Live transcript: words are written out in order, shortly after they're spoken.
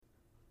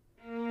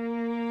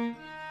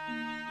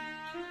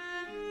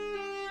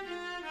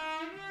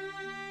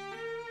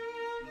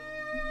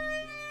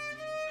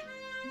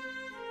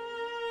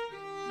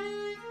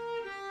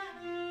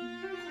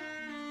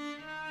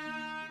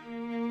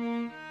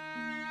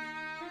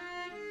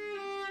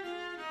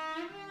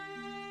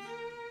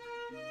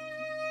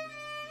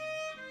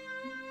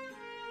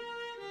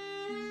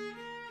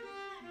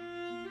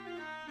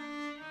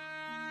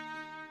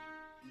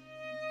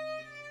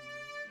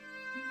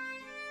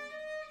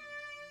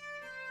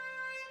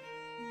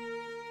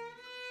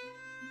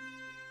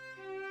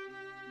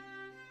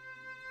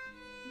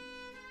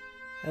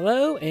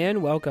Hello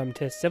and welcome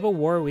to Civil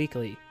War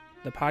Weekly,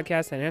 the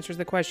podcast that answers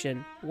the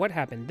question, what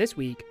happened this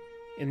week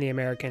in the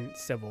American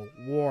Civil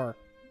War?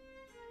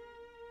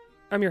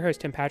 I'm your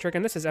host, Tim Patrick,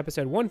 and this is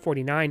episode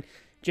 149,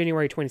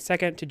 January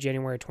 22nd to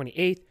January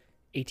 28th,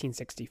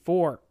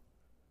 1864.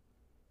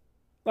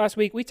 Last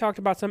week, we talked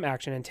about some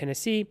action in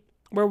Tennessee,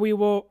 where we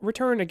will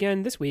return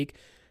again this week,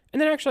 and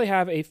then actually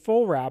have a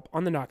full wrap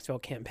on the Knoxville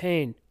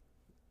campaign.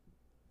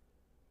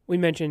 We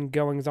mentioned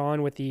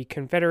goings-on with the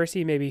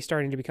Confederacy maybe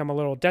starting to become a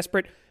little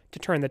desperate to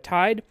turn the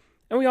tide,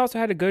 and we also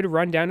had a good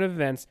rundown of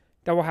events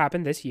that will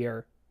happen this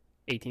year,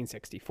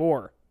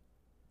 1864.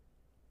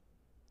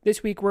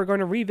 This week we're going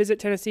to revisit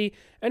Tennessee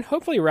and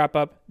hopefully wrap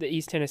up the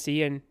East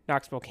Tennessee and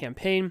Knoxville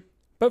campaign,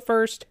 but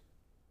first,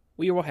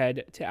 we will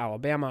head to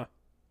Alabama.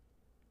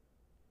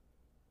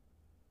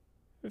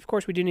 Of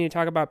course, we do need to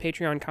talk about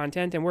Patreon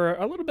content, and we're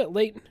a little bit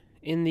late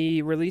in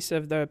the release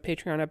of the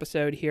Patreon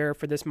episode here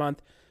for this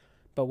month,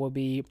 but we'll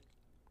be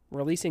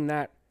releasing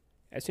that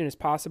as soon as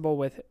possible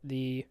with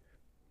the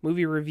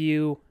movie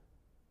review,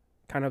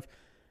 kind of a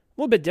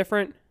little bit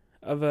different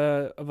of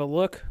a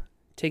look,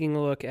 taking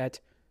a look at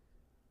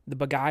The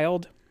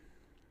Beguiled,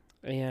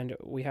 and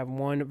we have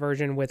one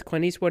version with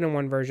Clint Eastwood and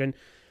one version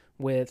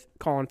with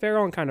Colin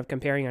Farrell, and kind of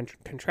comparing and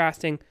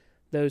contrasting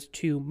those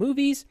two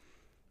movies,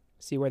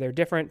 see where they're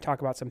different, talk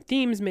about some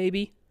themes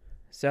maybe.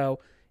 So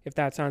if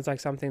that sounds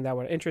like something that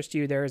would interest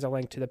you, there is a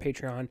link to the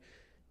Patreon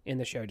in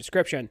the show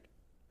description.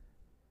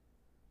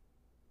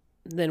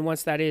 Then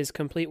once that is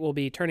complete, we'll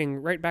be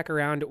turning right back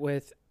around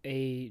with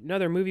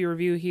another movie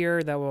review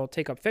here that will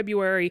take up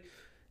February.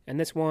 And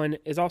this one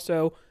is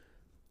also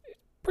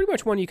pretty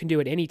much one you can do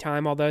at any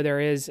time, although there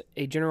is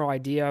a general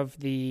idea of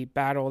the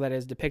battle that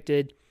is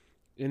depicted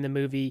in the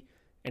movie,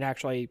 an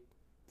actually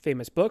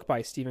famous book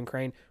by Stephen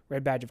Crane,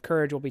 Red Badge of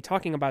Courage. We'll be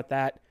talking about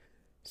that,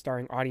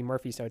 starring Audie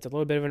Murphy. So it's a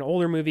little bit of an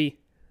older movie.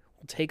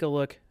 We'll take a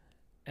look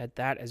at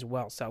that as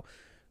well. So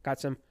got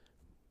some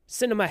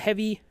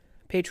cinema-heavy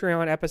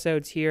Patreon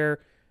episodes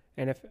here,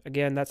 and if,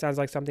 again, that sounds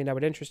like something that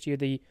would interest you,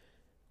 the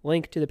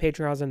link to the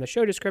Patreon is in the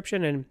show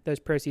description, and those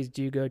proceeds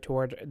do go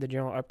toward the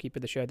general upkeep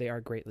of the show. They are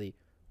greatly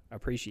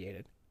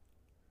appreciated.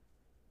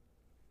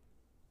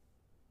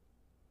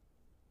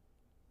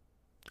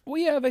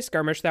 We have a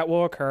skirmish that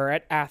will occur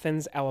at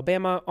Athens,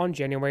 Alabama on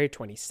January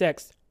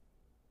 26th.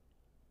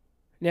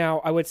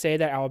 Now, I would say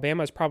that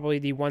Alabama is probably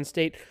the one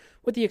state,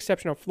 with the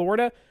exception of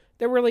Florida,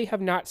 that really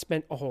have not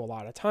spent a whole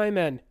lot of time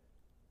in.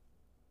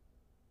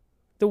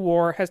 The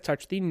war has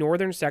touched the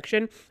northern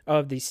section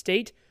of the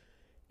state,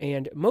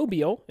 and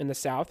Mobile in the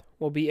south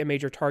will be a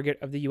major target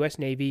of the U.S.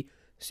 Navy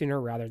sooner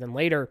rather than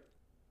later.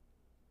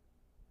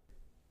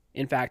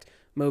 In fact,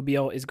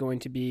 Mobile is going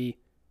to be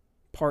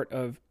part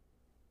of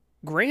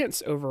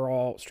Grant's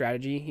overall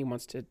strategy. He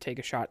wants to take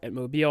a shot at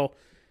Mobile,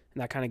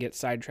 and that kind of gets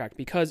sidetracked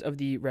because of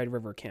the Red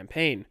River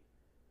campaign.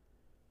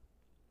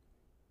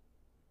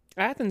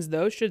 Athens,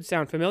 though, should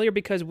sound familiar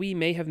because we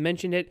may have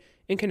mentioned it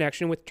in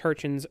connection with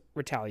Turchin's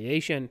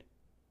retaliation.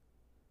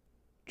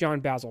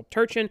 John Basil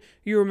Turchin,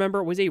 you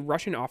remember, was a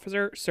Russian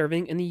officer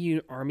serving in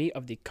the Army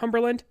of the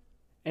Cumberland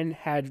and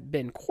had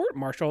been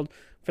court-martialed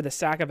for the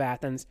sack of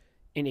Athens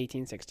in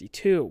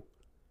 1862.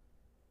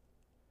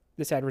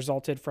 This had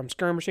resulted from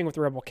skirmishing with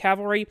rebel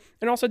cavalry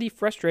and also the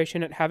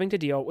frustration at having to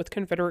deal with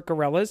Confederate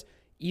guerrillas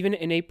even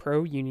in a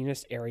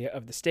pro-Unionist area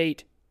of the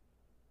state.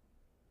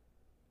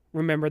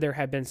 Remember, there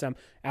had been some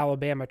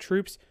Alabama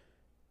troops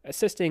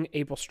assisting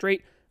Abel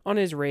Strait on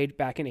his raid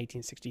back in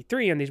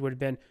 1863, and these would have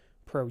been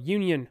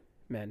pro-Union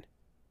men.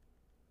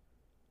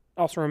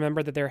 Also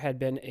remember that there had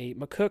been a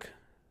McCook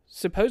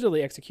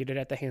supposedly executed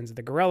at the hands of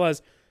the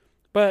guerrillas,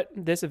 but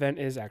this event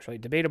is actually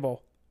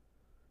debatable.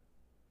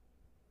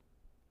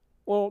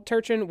 Well,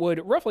 Turchin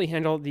would roughly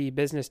handle the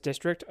business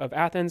district of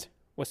Athens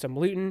with some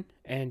looting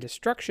and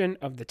destruction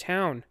of the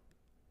town.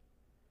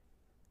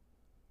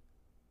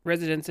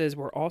 Residences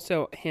were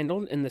also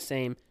handled in the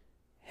same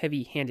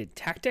heavy-handed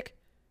tactic,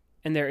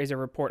 and there is a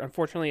report,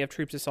 unfortunately, of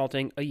troops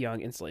assaulting a young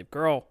enslaved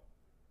girl.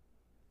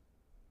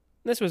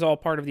 This was all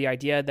part of the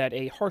idea that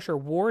a harsher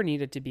war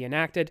needed to be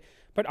enacted,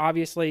 but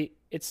obviously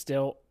it's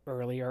still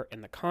earlier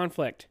in the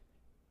conflict.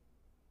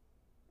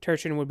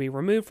 Turchin would be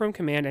removed from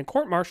command and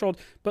court-martialed,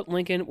 but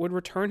Lincoln would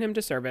return him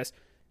to service,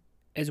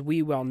 as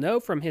we well know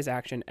from his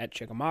action at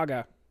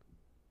Chickamauga.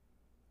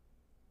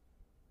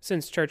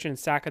 Since Turchin's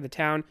sack of the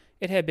town,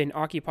 it had been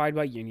occupied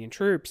by Union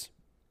troops.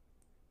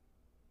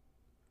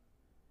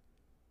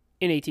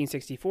 In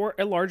 1864,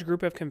 a large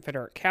group of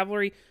Confederate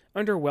cavalry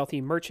under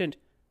wealthy merchant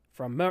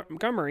from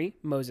Montgomery,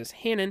 Moses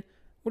Hannon,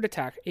 would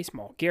attack a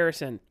small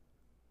garrison.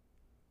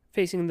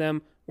 Facing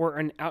them were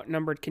an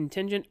outnumbered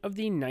contingent of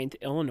the 9th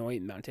Illinois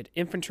Mounted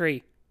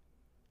Infantry.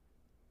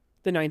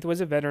 The 9th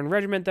was a veteran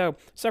regiment, though,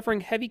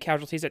 suffering heavy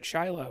casualties at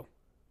Shiloh.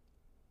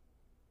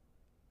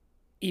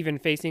 Even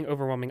facing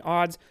overwhelming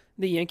odds,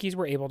 the Yankees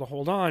were able to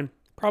hold on,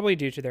 probably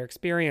due to their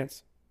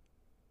experience.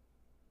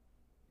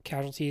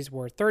 Casualties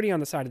were 30 on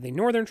the side of the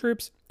Northern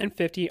troops and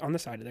 50 on the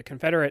side of the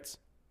Confederates.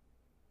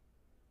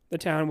 The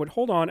town would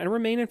hold on and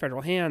remain in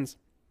federal hands.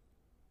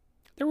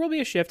 there will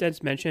be a shift,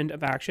 as mentioned,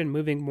 of action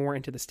moving more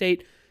into the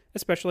state,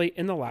 especially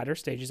in the latter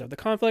stages of the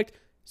conflict,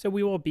 so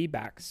we will be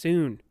back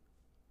soon.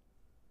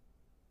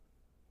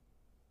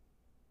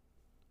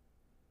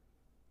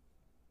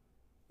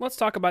 Let's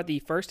talk about the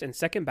first and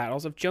second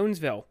battles of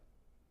Jonesville.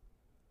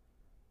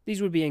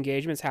 These would be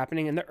engagements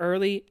happening in the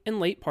early and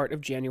late part of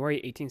January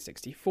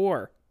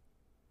 1864.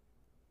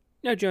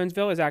 Now,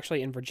 Jonesville is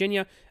actually in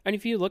Virginia, and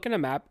if you look at a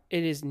map,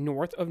 it is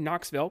north of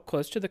Knoxville,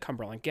 close to the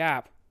Cumberland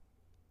Gap.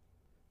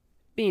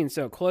 Being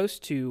so close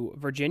to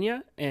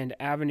Virginia and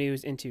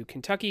avenues into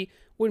Kentucky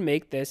would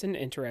make this an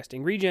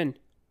interesting region.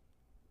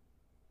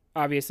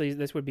 Obviously,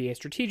 this would be a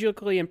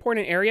strategically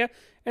important area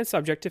and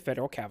subject to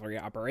federal cavalry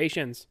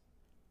operations.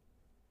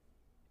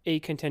 A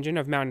contingent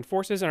of mounted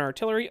forces and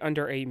artillery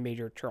under a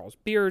Major Charles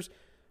Beers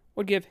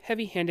would give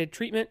heavy-handed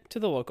treatment to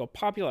the local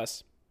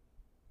populace.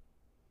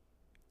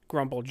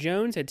 Grumble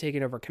Jones had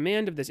taken over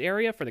command of this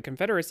area for the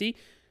Confederacy.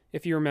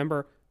 If you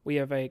remember, we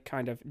have a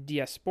kind of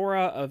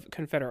diaspora of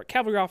Confederate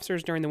cavalry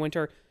officers during the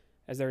winter,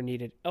 as they're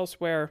needed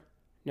elsewhere,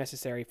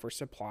 necessary for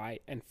supply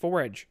and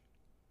forage.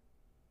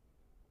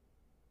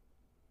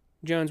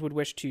 Jones would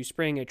wish to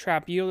spring a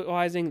trap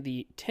utilizing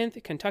the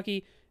 10th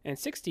Kentucky and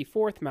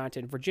 64th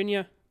Mounted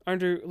Virginia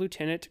under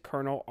Lieutenant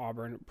Colonel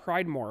Auburn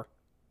Pridemore.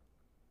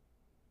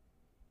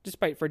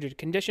 Despite frigid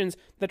conditions,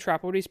 the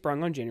trap would be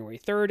sprung on January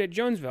 3rd at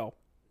Jonesville,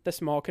 the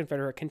small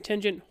Confederate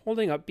contingent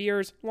holding up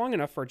Beers long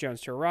enough for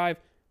Jones to arrive,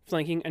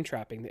 flanking and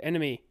trapping the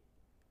enemy.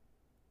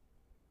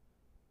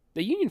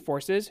 The Union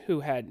forces,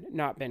 who had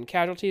not been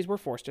casualties, were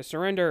forced to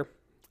surrender.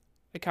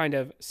 A kind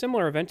of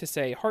similar event to,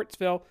 say,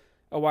 Hartsville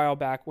a while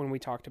back when we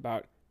talked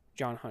about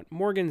John Hunt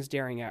Morgan's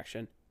daring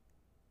action.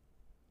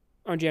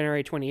 On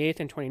January 28th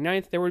and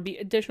 29th, there would be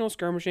additional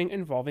skirmishing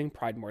involving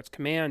Pridemore's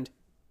command.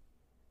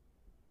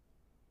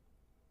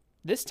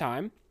 This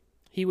time,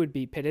 he would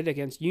be pitted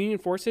against Union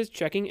forces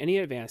checking any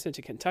advance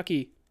into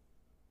Kentucky.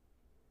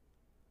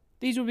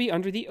 These would be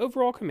under the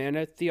overall command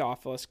of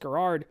Theophilus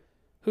Garrard,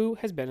 who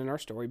has been in our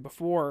story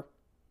before.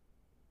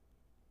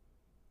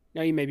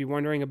 Now you may be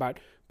wondering about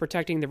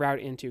protecting the route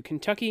into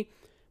Kentucky,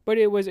 but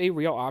it was a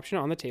real option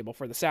on the table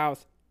for the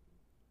South.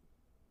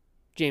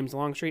 James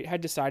Longstreet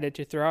had decided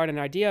to throw out an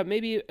idea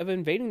maybe of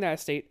invading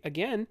that state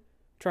again,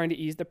 trying to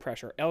ease the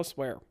pressure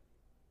elsewhere.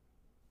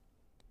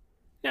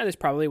 Now this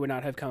probably would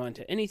not have come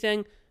into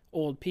anything.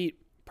 Old Pete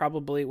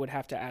probably would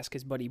have to ask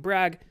his buddy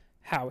Bragg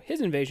how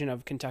his invasion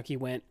of Kentucky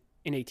went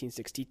in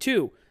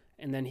 1862,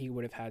 and then he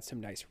would have had some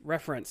nice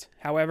reference.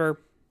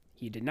 However,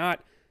 he did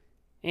not,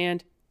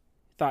 and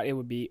thought it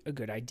would be a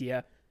good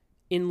idea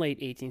in late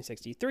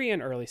 1863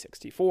 and early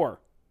 64.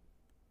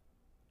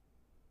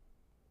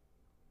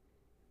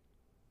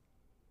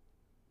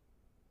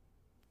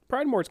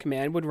 Pridemore's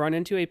command would run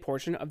into a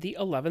portion of the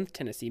 11th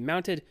Tennessee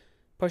Mounted,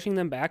 pushing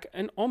them back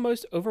and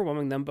almost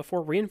overwhelming them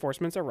before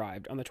reinforcements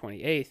arrived on the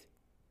 28th.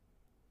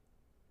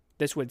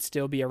 This would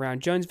still be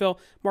around Jonesville,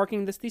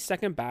 marking this the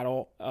second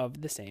battle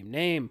of the same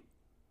name.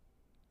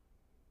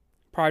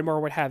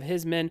 Pridemore would have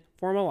his men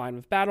form a line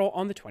of battle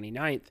on the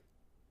 29th.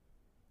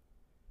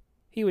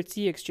 He would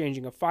see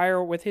exchanging of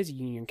fire with his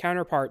Union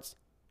counterparts.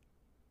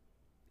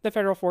 The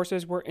Federal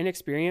forces were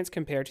inexperienced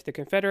compared to the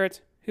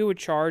Confederates, who would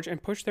charge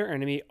and push their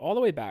enemy all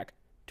the way back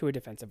to a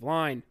defensive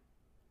line.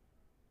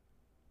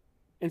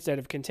 Instead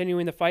of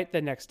continuing the fight the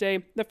next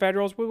day, the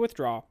Federals would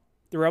withdraw,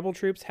 the rebel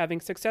troops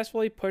having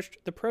successfully pushed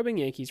the probing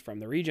Yankees from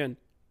the region.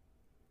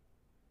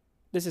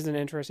 This is an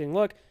interesting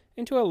look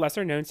into a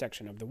lesser-known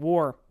section of the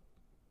war.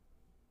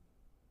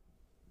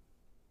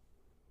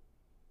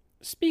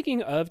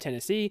 Speaking of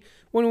Tennessee,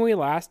 when we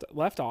last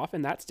left off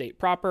in that state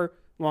proper,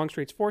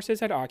 Longstreet's forces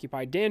had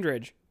occupied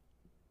Dandridge.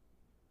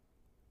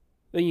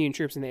 The Union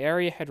troops in the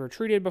area had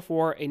retreated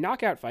before a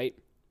knockout fight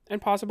and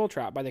possible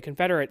trap by the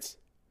Confederates.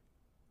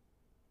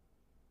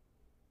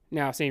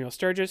 Now Samuel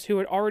Sturgis, who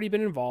had already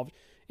been involved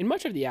in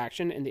much of the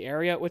action in the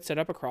area, would set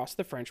up across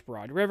the French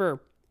Broad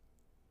River.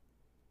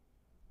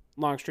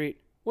 Longstreet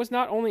was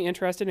not only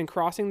interested in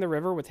crossing the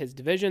river with his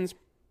divisions,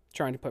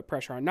 trying to put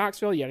pressure on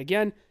Knoxville yet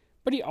again,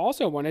 but he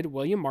also wanted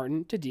William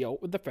Martin to deal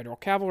with the Federal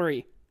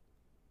cavalry.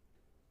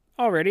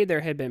 Already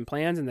there had been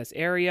plans in this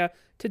area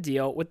to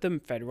deal with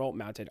the Federal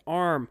mounted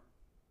arm.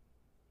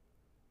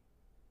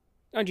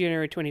 On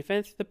January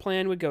 25th, the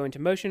plan would go into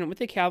motion with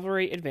the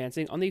cavalry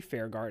advancing on the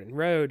Fair Garden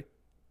Road.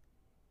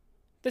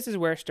 This is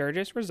where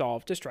Sturgis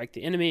resolved to strike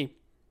the enemy.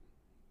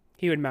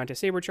 He would mount a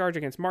saber charge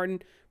against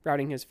Martin,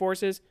 routing his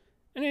forces,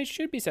 and it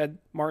should be said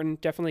Martin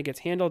definitely gets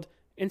handled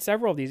in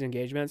several of these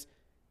engagements,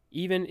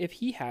 even if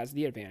he has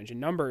the advantage in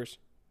numbers.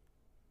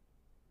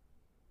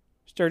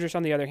 Sturgis,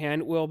 on the other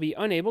hand, will be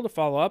unable to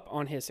follow up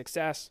on his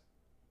success.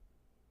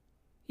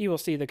 He will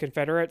see the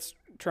Confederates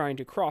trying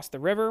to cross the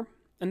river,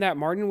 and that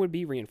Martin would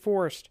be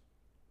reinforced.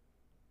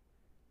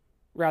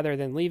 Rather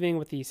than leaving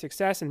with the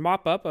success and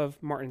mop-up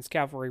of Martin's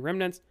cavalry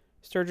remnants,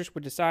 Sturgis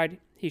would decide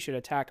he should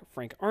attack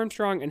Frank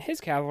Armstrong and his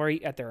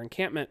cavalry at their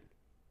encampment.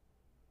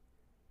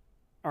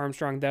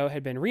 Armstrong, though,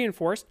 had been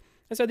reinforced,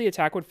 and so the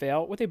attack would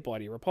fail with a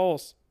bloody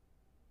repulse.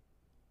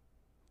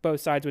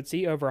 Both sides would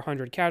see over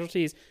 100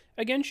 casualties,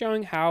 again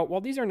showing how,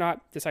 while these are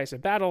not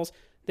decisive battles,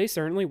 they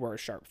certainly were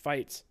sharp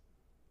fights.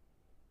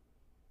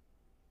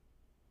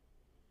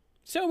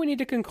 So we need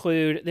to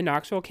conclude the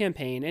Knoxville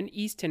campaign and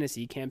East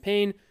Tennessee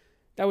campaign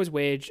that was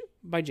waged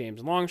by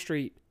James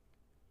Longstreet.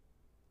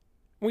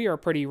 We are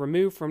pretty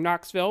removed from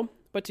Knoxville,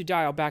 but to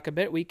dial back a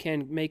bit, we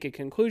can make a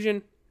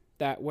conclusion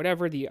that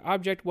whatever the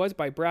object was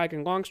by Bragg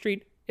and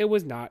Longstreet, it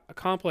was not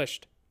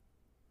accomplished.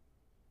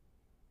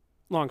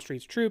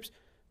 Longstreet's troops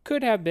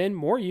could have been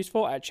more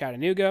useful at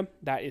Chattanooga,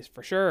 that is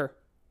for sure.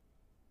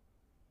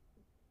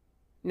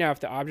 Now, if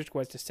the object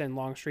was to send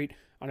Longstreet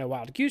on a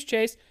wild goose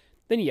chase,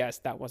 then yes,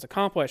 that was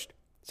accomplished.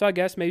 So I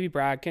guess maybe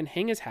Bragg can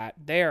hang his hat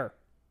there.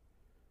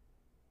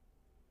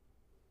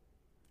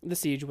 The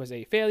siege was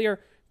a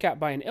failure, capped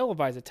by an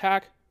ill-advised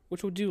attack,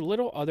 which would do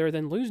little other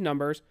than lose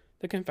numbers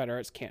the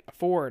Confederates can't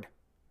afford.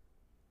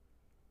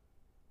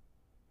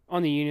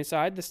 On the Union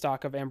side, the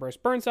stock of Ambrose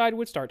Burnside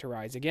would start to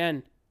rise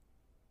again.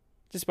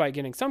 Despite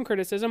getting some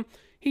criticism,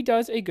 he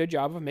does a good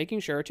job of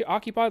making sure to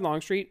occupy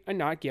Longstreet and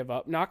not give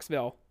up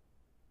Knoxville.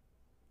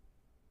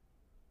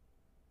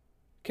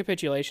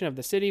 Capitulation of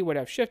the city would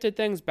have shifted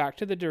things back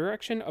to the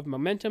direction of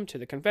momentum to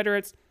the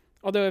Confederates,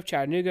 although if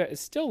Chattanooga is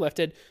still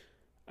lifted,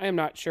 I am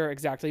not sure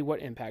exactly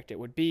what impact it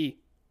would be.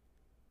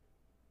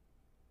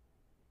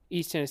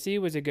 East Tennessee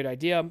was a good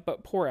idea,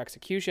 but poor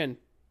execution.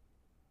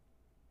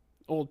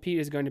 Old Pete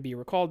is going to be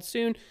recalled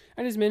soon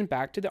and his men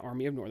back to the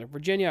Army of Northern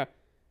Virginia,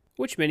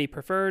 which many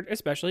preferred,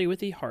 especially with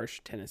the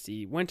harsh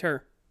Tennessee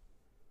winter.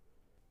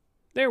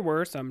 There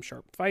were some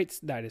sharp fights,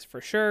 that is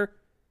for sure,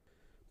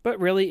 but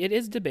really it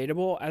is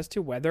debatable as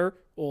to whether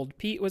Old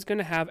Pete was going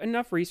to have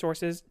enough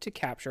resources to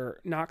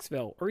capture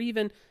Knoxville, or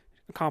even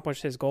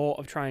accomplish his goal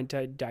of trying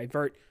to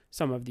divert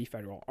some of the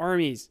federal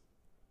armies.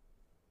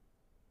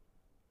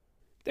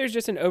 There's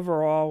just an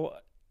overall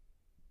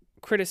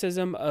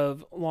criticism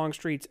of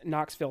Longstreet's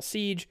Knoxville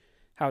siege,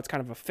 how it's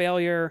kind of a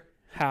failure,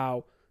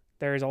 how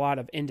there's a lot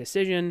of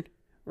indecision,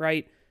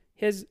 right?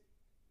 His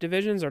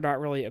divisions are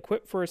not really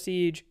equipped for a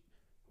siege.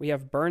 We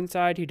have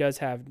Burnside, who does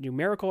have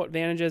numerical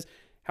advantages.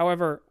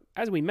 However,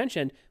 as we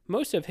mentioned,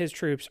 most of his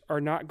troops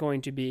are not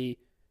going to be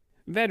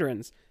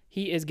veterans.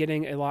 He is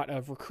getting a lot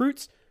of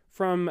recruits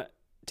from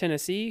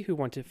Tennessee who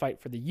want to fight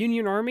for the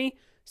Union Army,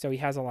 so he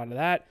has a lot of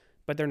that,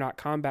 but they're not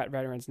combat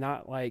veterans,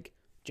 not like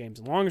James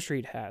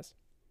Longstreet has.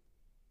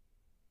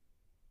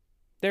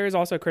 There is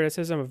also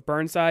criticism of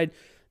Burnside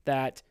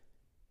that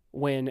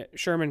when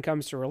Sherman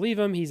comes to relieve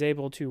him, he's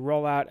able to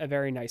roll out a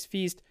very nice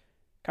feast,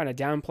 kind of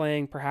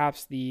downplaying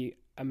perhaps the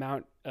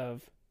amount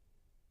of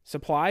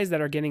supplies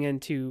that are getting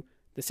into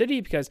the city,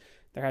 because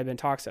there had been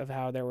talks of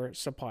how there were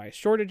supply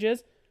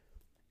shortages.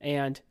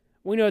 And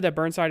we know that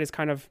Burnside is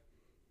kind of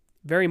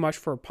very much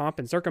for pomp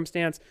and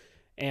circumstance,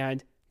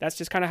 and that's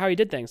just kind of how he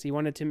did things. He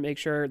wanted to make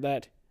sure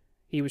that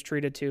he was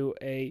treated to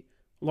a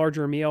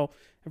larger meal.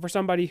 And for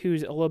somebody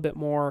who's a little bit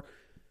more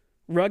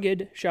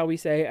rugged, shall we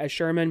say, as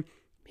Sherman,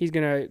 he's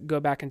going to go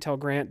back and tell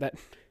Grant that,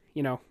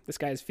 this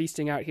guy is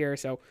feasting out here,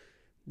 so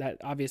that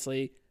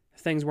obviously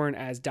things weren't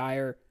as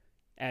dire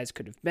as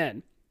could have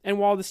been. And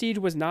while the siege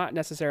was not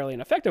necessarily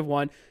an effective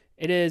one,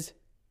 it is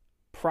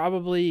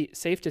probably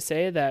safe to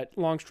say that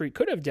Longstreet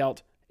could have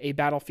dealt a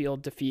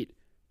battlefield defeat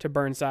to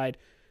Burnside.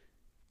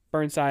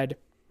 Burnside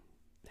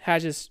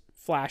has his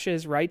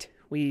flashes, right?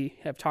 We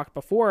have talked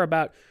before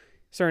about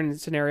certain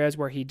scenarios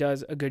where he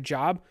does a good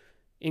job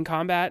in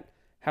combat.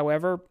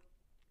 However,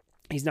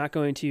 he's not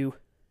going to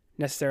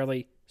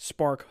necessarily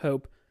spark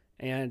hope,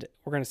 and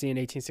we're going to see in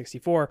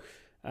 1864,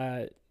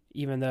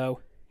 even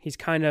though he's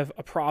kind of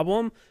a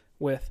problem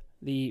with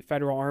the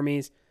federal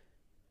armies,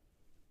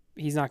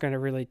 he's not going to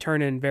really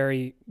turn in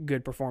very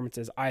good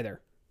performances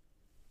either.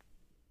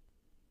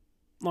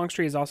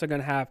 Longstreet is also going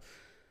to have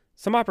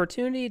some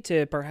opportunity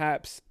to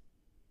perhaps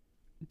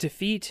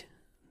defeat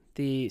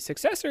the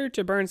successor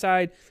to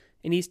Burnside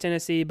in East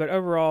Tennessee, but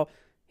overall,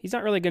 he's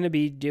not really going to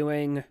be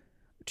doing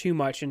too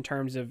much in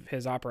terms of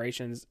his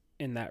operations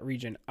in that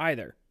region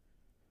either.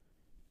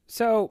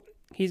 So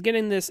he's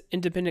getting this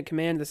independent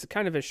command. This is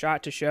kind of a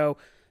shot to show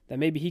that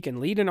maybe he can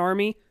lead an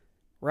army,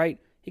 right?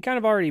 He kind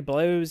of already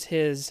blows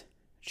his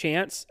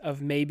chance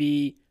of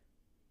maybe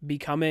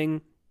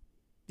becoming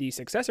the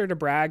successor to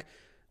Bragg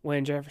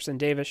when Jefferson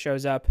Davis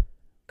shows up,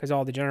 because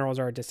all the generals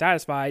are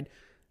dissatisfied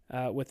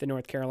with the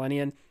North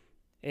Carolinian.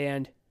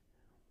 And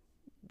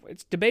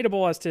it's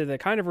debatable as to the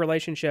kind of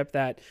relationship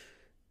that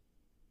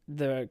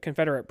the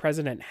Confederate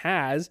president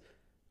has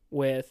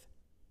with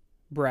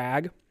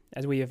Bragg.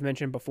 As we have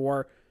mentioned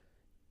before,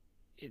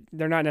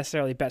 they're not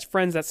necessarily best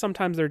friends. That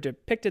sometimes they're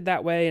depicted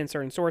that way in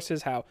certain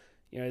sources, how,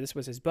 this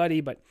was his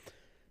buddy, but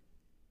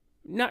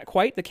not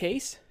quite the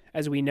case,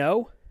 as we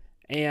know.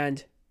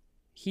 And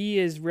he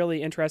is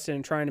really interested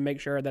in trying to make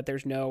sure that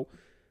there's no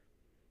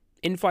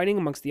infighting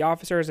amongst the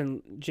officers,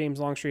 and James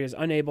Longstreet is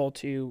unable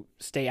to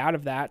stay out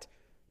of that.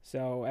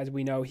 So, as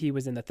we know, he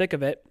was in the thick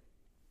of it.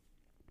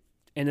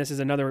 And this is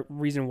another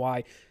reason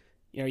why,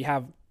 you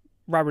have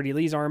Robert E.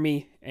 Lee's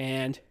army,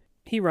 and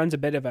he runs a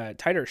bit of a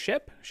tighter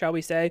ship, shall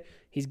we say.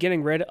 He's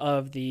getting rid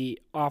of the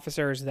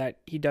officers that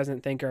he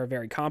doesn't think are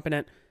very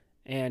competent.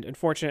 And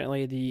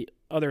unfortunately, the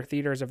other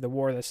theaters of the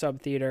war, the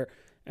sub-theater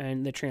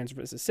and the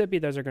Trans-Mississippi,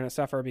 those are going to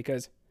suffer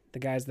because the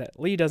guys that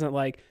Lee doesn't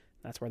like,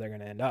 that's where they're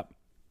going to end up.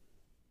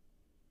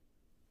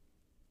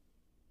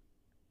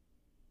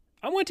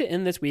 I want to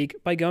end this week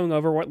by going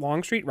over what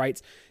Longstreet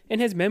writes in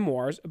his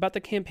memoirs about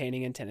the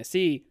campaigning in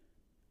Tennessee.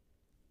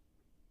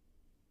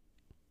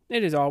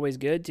 It is always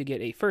good to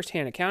get a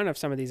first-hand account of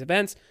some of these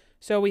events,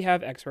 so we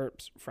have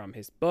excerpts from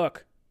his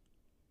book.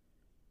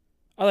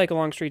 I like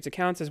Longstreet's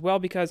accounts as well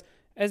because,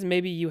 as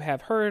maybe you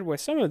have heard with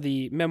some of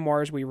the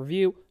memoirs we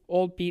review,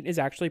 Old Pete is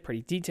actually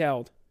pretty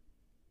detailed.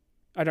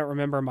 I don't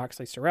remember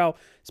Moxley Sorrell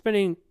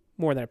spending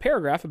more than a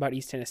paragraph about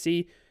East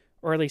Tennessee,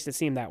 or at least it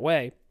seemed that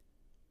way.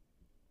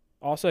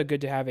 Also good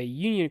to have a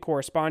Union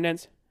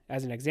correspondence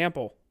as an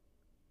example.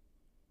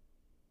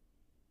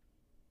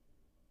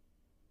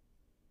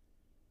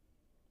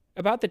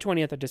 About the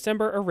 20th of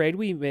December, a raid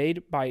we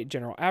made by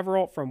General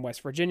Averill from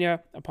West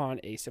Virginia upon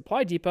a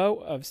supply depot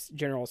of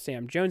General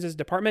Sam Jones's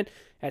department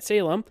at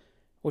Salem,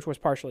 which was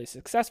partially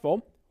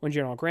successful when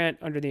General Grant,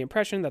 under the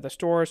impression that the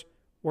stores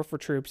were for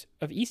troops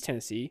of East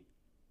Tennessee,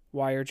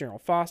 wired General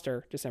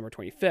Foster December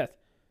 25th.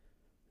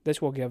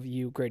 This will give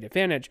you great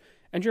advantage,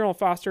 and General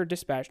Foster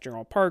dispatched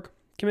General Park,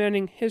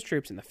 commanding his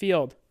troops in the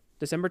field.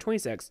 December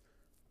 26th,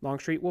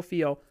 Longstreet will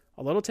feel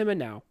a little timid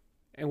now,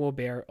 and will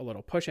bear a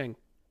little pushing.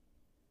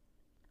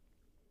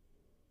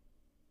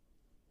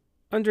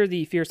 Under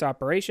the fierce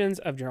operations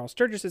of General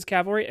Sturgis's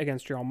cavalry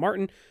against General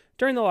Martin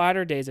during the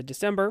latter days of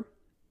December,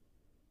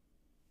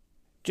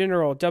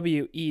 General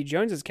W. E.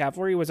 Jones's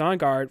cavalry was on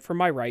guard from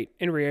my right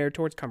and rear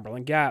towards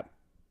Cumberland Gap.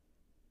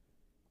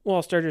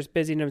 While Sturgis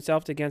busied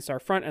himself against our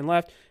front and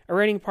left, a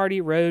raiding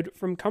party rode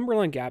from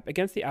Cumberland Gap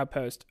against the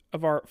outpost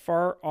of our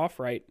far-off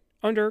right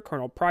under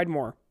Colonel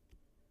Pridemore.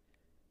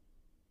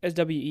 As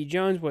W. E.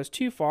 Jones was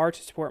too far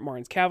to support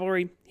Martin's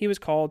cavalry, he was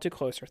called to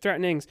closer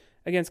threatenings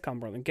against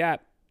Cumberland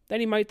Gap, that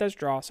he might thus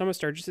draw some of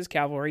Sturgis's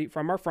cavalry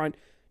from our front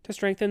to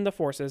strengthen the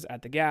forces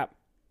at the gap.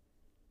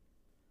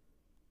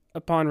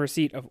 Upon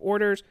receipt of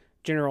orders,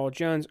 General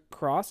Jones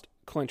crossed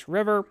Clinch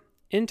River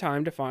in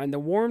time to find the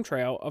warm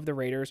trail of the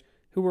raiders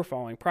who were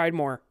following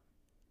Pridemore.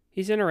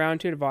 He sent around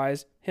to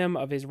advise him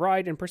of his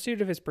ride in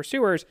pursuit of his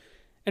pursuers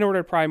and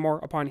ordered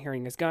Pridemore, upon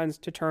hearing his guns,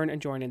 to turn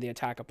and join in the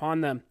attack upon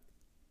them.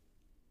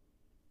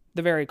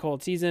 The very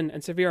cold season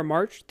and severe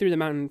march through the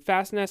mountain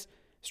fastness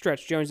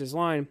stretched Jones's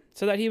line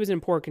so that he was in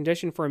poor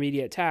condition for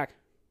immediate attack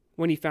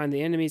when he found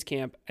the enemy's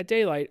camp at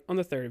daylight on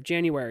the 3rd of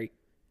January.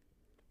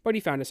 But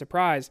he found a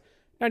surprise,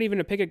 not even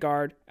a picket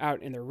guard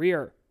out in the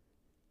rear.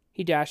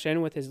 He dashed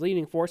in with his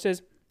leading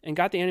forces and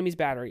got the enemy's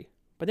battery,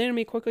 but the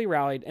enemy quickly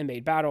rallied and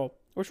made battle,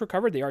 which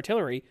recovered the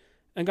artillery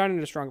and got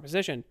into strong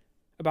position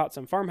about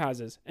some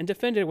farmhouses and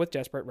defended with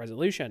desperate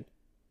resolution.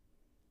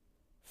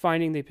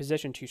 Finding the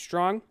position too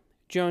strong,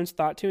 Jones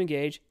thought to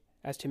engage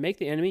as to make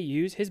the enemy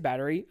use his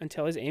battery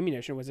until his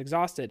ammunition was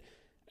exhausted,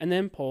 and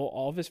then pull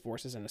all of his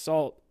forces in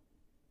assault.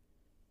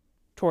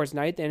 Towards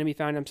night, the enemy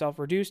found himself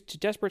reduced to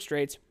desperate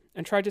straits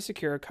and tried to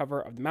secure cover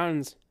of the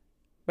mountains.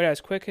 But as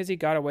quick as he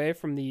got away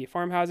from the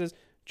farmhouses,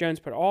 Jones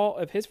put all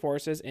of his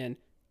forces in,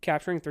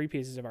 capturing 3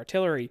 pieces of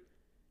artillery,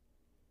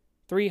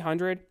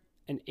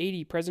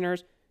 380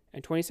 prisoners,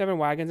 and 27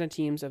 wagons and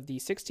teams of the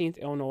 16th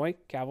Illinois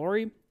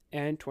Cavalry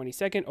and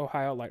 22nd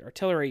Ohio Light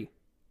Artillery.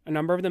 A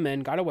number of the men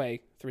got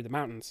away through the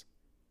mountains.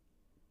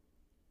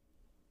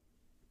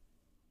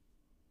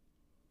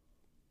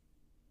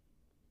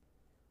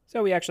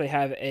 So we actually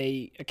have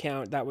a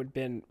account that would have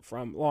been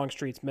from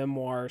Longstreet's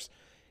memoirs,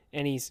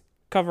 and he's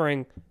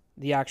covering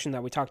the action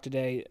that we talked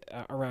today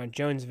around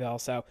Jonesville.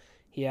 So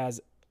he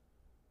has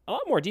a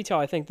lot more detail,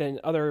 I think, than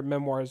other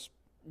memoirs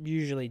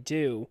usually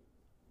do.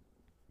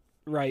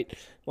 Right?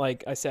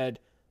 Like I said,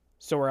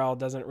 Sorrell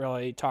doesn't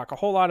really talk a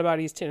whole lot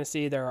about East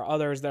Tennessee. There are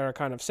others that are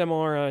kind of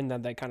similar, and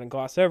then they kind of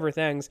gloss over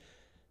things.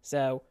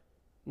 So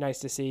nice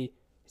to see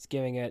he's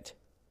giving it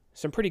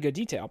some pretty good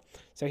detail.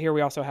 So here we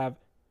also have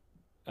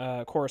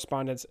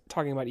correspondence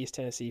talking about East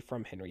Tennessee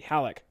from Henry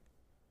Halleck.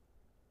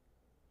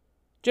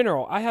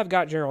 General, I have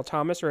got General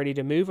Thomas ready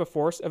to move a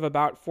force of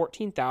about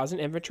 14,000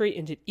 infantry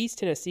into East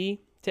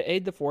Tennessee to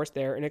aid the force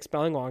there in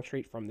expelling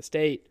Longstreet from the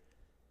state.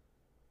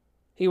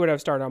 He would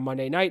have started on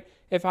Monday night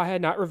if I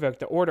had not revoked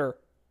the order.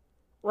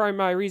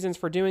 My reasons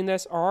for doing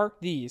this are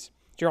these.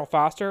 General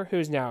Foster, who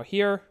is now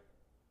here,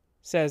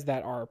 says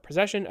that our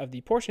possession of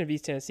the portion of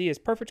East Tennessee is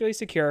perfectly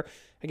secure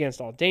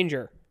against all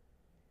danger.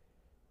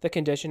 The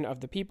condition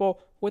of the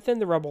people within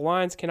the rebel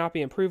lines cannot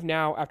be improved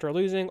now after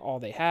losing all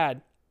they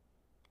had.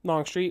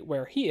 Longstreet,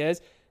 where he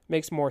is,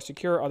 makes more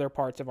secure other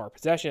parts of our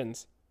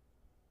possessions.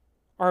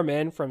 Our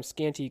men, from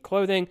scanty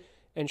clothing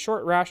and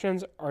short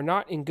rations, are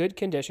not in good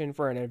condition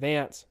for an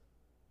advance.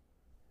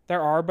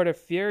 There are but a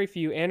very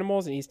few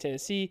animals in East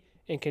Tennessee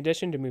in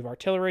condition to move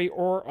artillery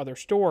or other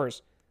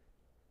stores.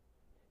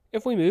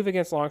 If we move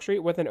against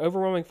Longstreet with an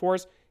overwhelming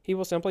force, he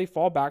will simply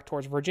fall back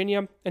towards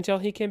Virginia until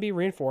he can be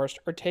reinforced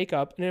or take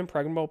up an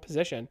impregnable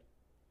position.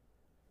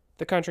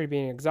 The country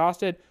being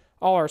exhausted,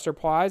 all our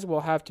supplies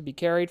will have to be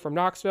carried from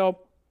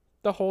Knoxville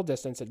the whole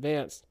distance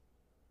advanced.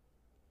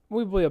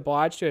 We will be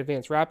obliged to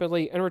advance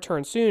rapidly and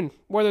return soon,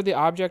 whether the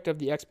object of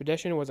the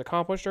expedition was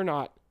accomplished or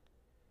not.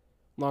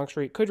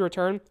 Longstreet could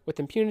return with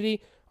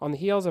impunity on the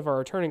heels of our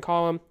returning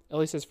column, at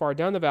least as far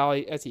down the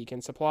valley as he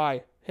can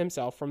supply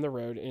himself from the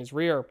road in his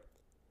rear.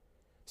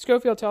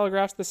 Schofield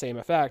telegraphs the same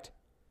effect.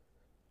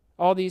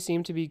 All these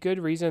seem to be good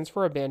reasons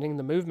for abandoning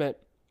the movement,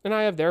 and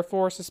I have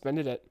therefore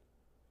suspended it.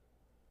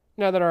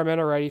 Now that our men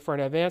are ready for an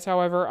advance,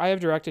 however, I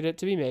have directed it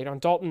to be made on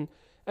Dalton,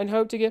 and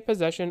hope to get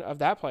possession of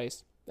that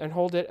place and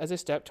hold it as a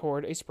step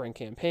toward a spring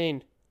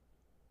campaign.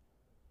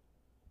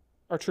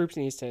 Our troops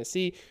in East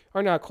Tennessee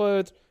are now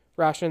clothed.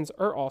 Rations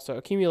are also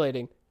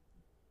accumulating.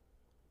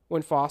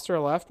 When Foster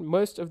left,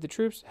 most of the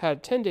troops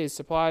had 10 days'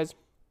 supplies,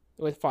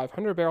 with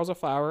 500 barrels of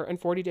flour and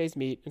 40 days'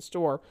 meat in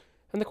store,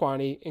 and the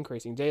quantity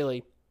increasing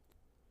daily.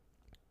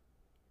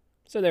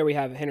 So there we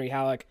have Henry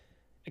Halleck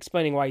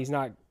explaining why he's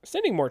not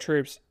sending more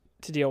troops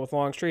to deal with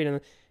Longstreet.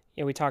 And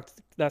we talked,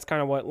 that's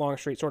kind of what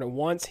Longstreet sort of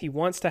wants. He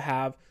wants to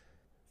have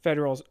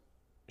Federals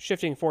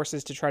shifting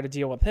forces to try to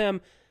deal with him,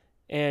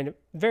 and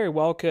very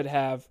well could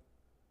have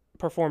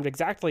performed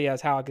exactly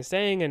as Halleck is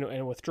saying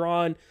and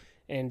withdrawn.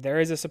 And there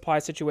is a supply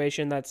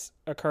situation that's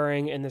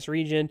occurring in this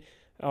region.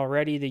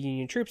 Already the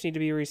Union troops need to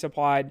be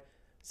resupplied,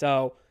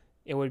 so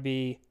it would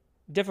be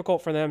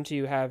difficult for them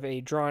to have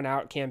a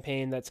drawn-out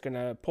campaign that's going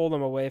to pull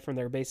them away from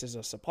their bases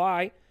of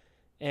supply.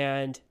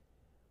 And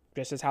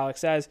just as Halleck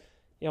says,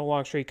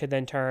 Longstreet could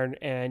then turn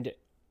and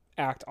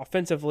act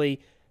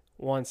offensively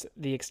once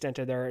the extent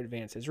of their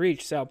advance is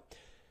reached. So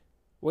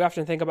we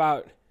often think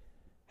about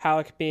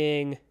Halleck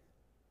being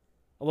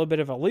a little bit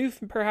of aloof,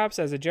 perhaps,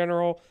 as a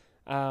general,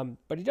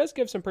 but he does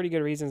give some pretty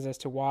good reasons as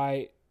to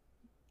why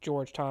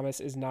George Thomas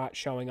is not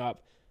showing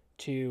up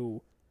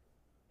to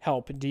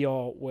help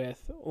deal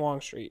with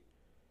Longstreet.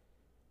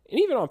 And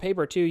even on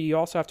paper, too, you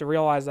also have to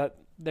realize that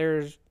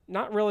there's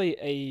not really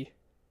a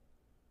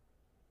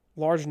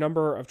large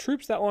number of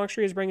troops that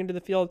Longstreet is bringing to the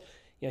field.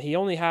 He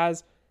only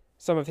has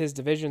some of his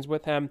divisions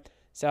with him,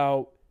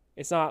 so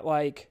it's not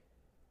like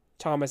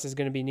Thomas is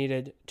going to be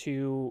needed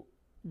to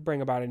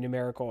bring about a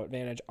numerical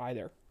advantage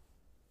either.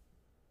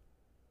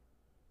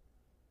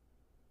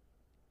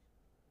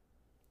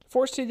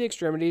 Forced to the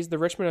extremities, the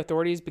Richmond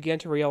authorities began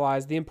to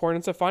realize the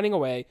importance of finding a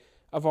way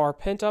of our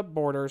pent-up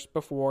borders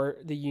before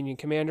the Union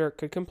commander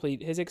could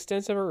complete his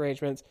extensive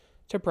arrangements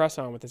to press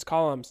on with his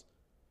columns.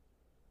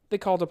 They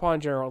called upon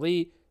General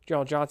Lee,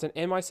 General Johnson,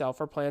 and myself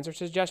for plans or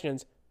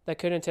suggestions that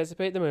could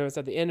anticipate the movements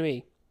of the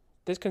enemy,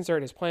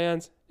 disconcert his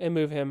plans, and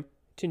move him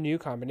to new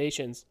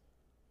combinations.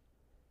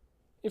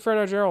 In front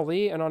of General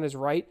Lee and on his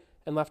right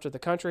and left of the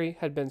country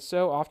had been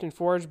so often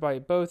foraged by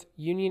both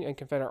Union and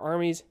Confederate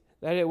armies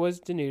that it was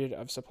denuded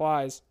of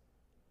supplies.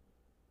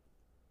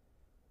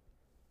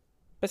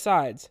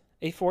 Besides,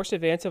 a forced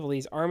advance of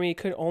Lee's army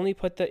could only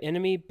put the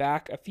enemy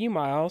back a few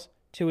miles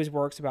to his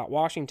works about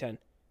Washington.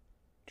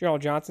 General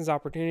Johnson's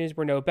opportunities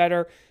were no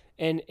better,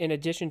 and in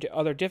addition to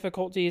other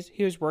difficulties,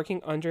 he was working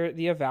under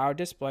the avowed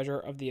displeasure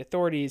of the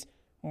authorities,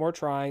 more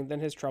trying than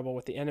his trouble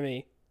with the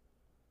enemy.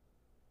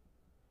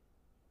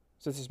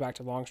 So this is back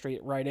to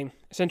Longstreet writing.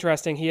 It's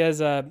interesting. He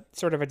is a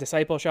sort of a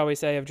disciple, shall we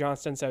say, of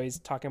Johnston, so he's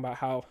talking about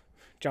how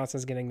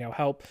Johnston's getting no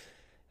help,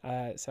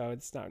 so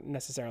it's not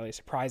necessarily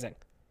surprising.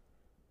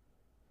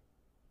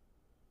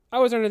 I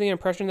was under the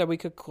impression that we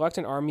could collect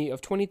an army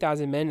of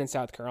 20,000 men in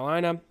South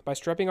Carolina by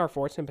stripping our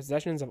forts and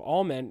possessions of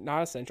all men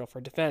not essential for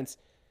defense.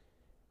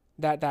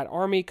 That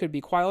army could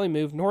be quietly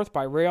moved north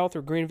by rail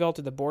through Greenville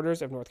to the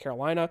borders of North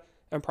Carolina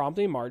and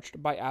promptly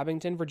marched by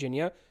Abington,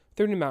 Virginia,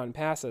 through the mountain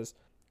passes,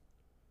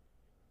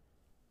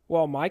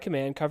 while my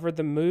command covered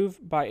the move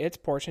by its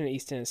portion in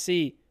East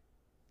Tennessee.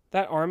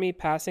 That army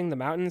passing the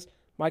mountains,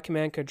 my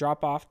command could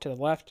drop off to the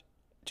left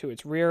to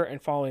its rear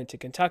and fall into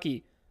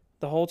Kentucky,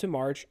 the whole to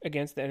march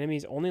against the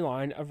enemy's only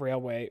line of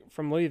railway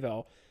from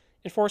Louisville,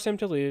 and force him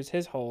to lose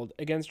his hold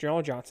against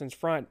General Johnston's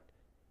front,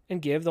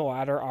 and give the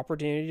latter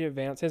opportunity to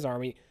advance his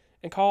army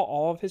and call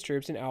all of his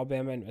troops in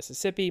Alabama and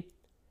Mississippi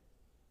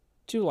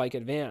to like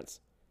advance.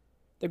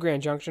 The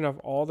grand junction of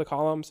all the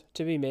columns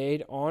to be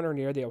made on or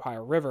near the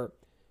Ohio River.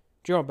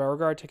 General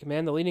Beauregard to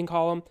command the leading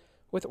column,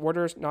 with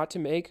orders not to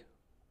make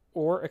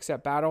or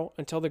accept battle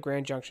until the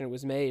grand junction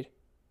was made.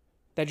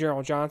 That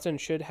General Johnson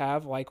should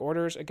have like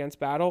orders against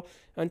battle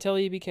until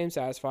he became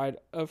satisfied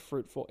of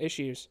fruitful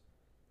issues.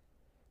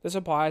 The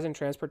supplies and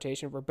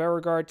transportation for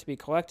Beauregard to be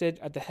collected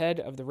at the head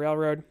of the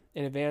railroad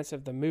in advance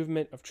of the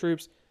movement of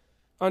troops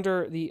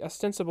under the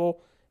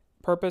ostensible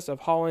purpose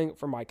of hauling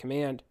for my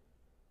command.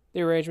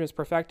 The arrangements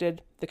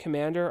perfected, the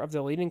commander of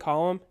the leading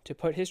column to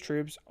put his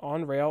troops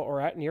on rail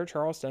or at near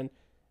Charleston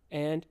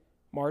and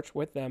march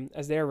with them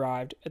as they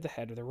arrived at the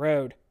head of the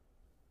road.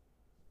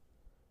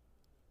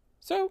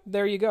 So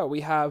there you go.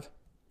 We have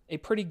a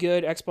pretty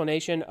good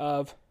explanation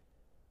of,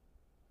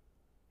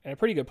 and a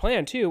pretty good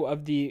plan too,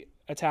 of the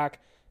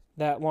attack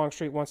that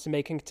Longstreet wants to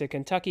make into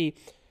Kentucky.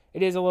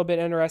 It is a little bit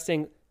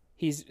interesting.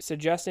 He's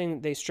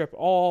suggesting they strip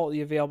all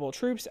the available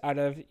troops out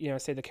of,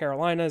 say the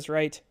Carolinas,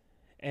 right?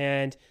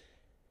 And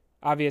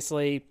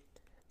obviously,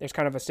 there's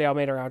kind of a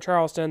stalemate around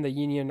Charleston. The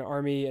Union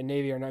Army and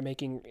Navy are not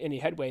making any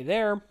headway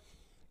there.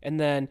 And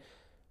then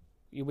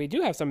we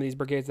do have some of these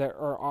brigades that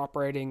are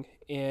operating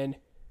in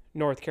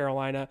North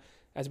Carolina,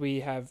 as we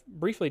have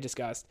briefly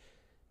discussed,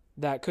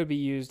 that could be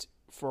used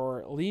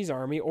for Lee's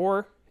army.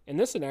 Or in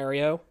this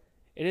scenario,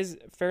 it is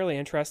fairly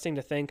interesting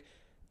to think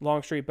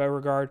Longstreet,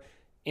 Beauregard,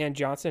 and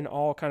Johnson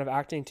all kind of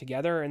acting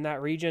together in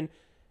that region.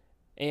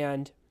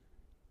 And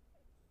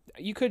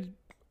you could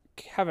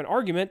have an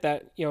argument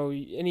that,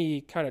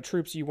 any kind of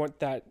troops you want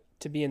that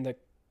to be in the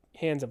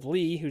hands of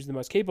Lee, who's the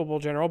most capable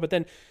general, but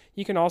then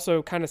you can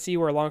also kind of see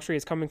where Longstreet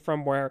is coming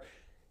from, where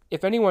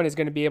if anyone is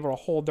going to be able to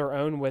hold their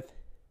own with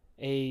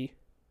a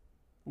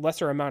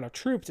lesser amount of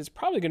troops, it's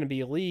probably going to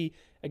be Lee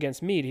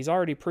against Meade. He's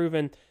already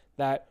proven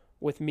that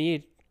with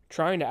Meade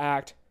trying to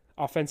act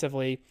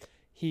offensively,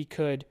 he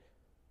could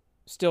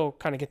still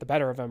kind of get the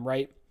better of him,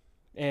 right?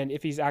 And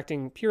if he's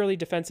acting purely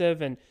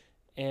defensive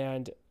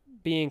and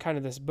being kind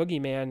of this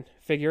boogeyman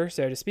figure,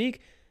 so to speak,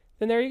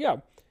 then there you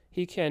go.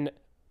 He can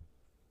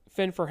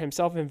fend for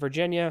himself in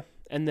Virginia,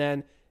 and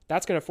then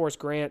that's going to force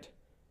Grant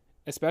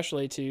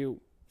especially to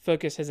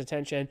focus his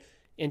attention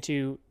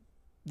into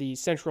the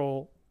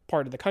central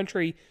part of the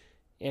country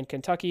and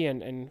Kentucky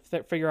and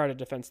figure out a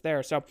defense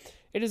there. So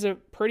it is a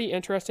pretty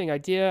interesting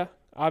idea.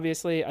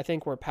 Obviously, I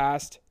think we're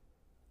past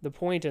the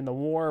point in the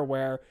war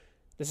where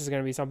this is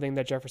going to be something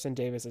that Jefferson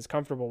Davis is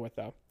comfortable with,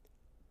 though.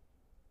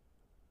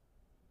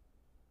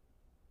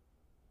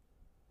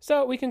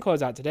 So we can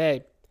close out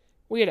today.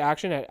 We had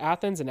action at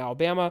Athens in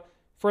Alabama,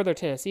 further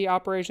Tennessee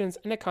operations,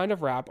 and a kind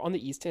of wrap on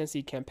the East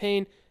Tennessee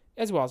campaign,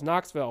 as well as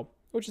Knoxville,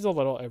 which is a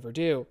little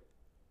overdue.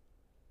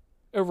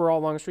 Overall,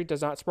 Longstreet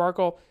does not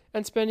sparkle,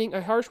 and spending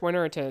a harsh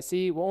winter in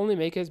Tennessee will only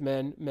make his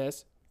men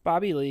miss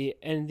Bobby Lee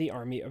and the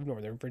Army of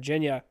Northern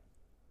Virginia.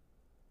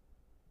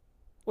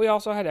 We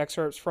also had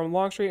excerpts from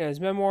Longstreet and his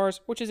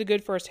memoirs, which is a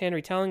good first-hand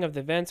retelling of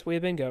the events we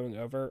have been going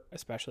over,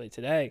 especially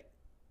today.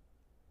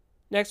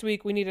 Next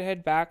week, we need to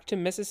head back to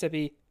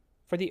Mississippi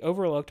for the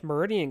overlooked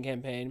Meridian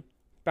campaign,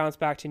 bounce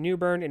back to New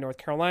Bern in North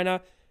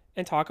Carolina,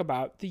 and talk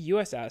about the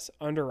USS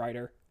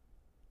Underwriter.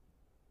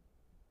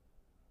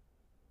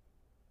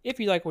 If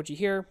you like what you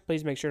hear,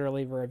 please make sure to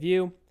leave a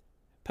review.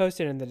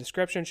 Posted in the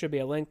description should be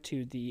a link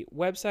to the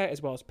website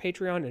as well as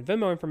Patreon and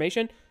Venmo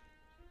information.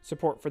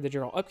 Support for the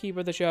general upkeep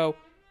of the show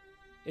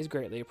is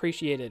greatly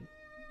appreciated.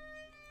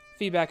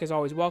 Feedback is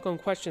always welcome.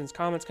 Questions,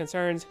 comments,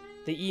 concerns.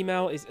 The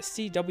email is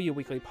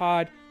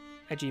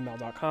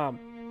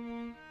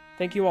cwweeklypod@gmail.com.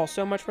 Thank you all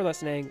so much for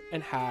listening,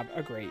 and have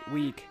a great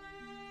week.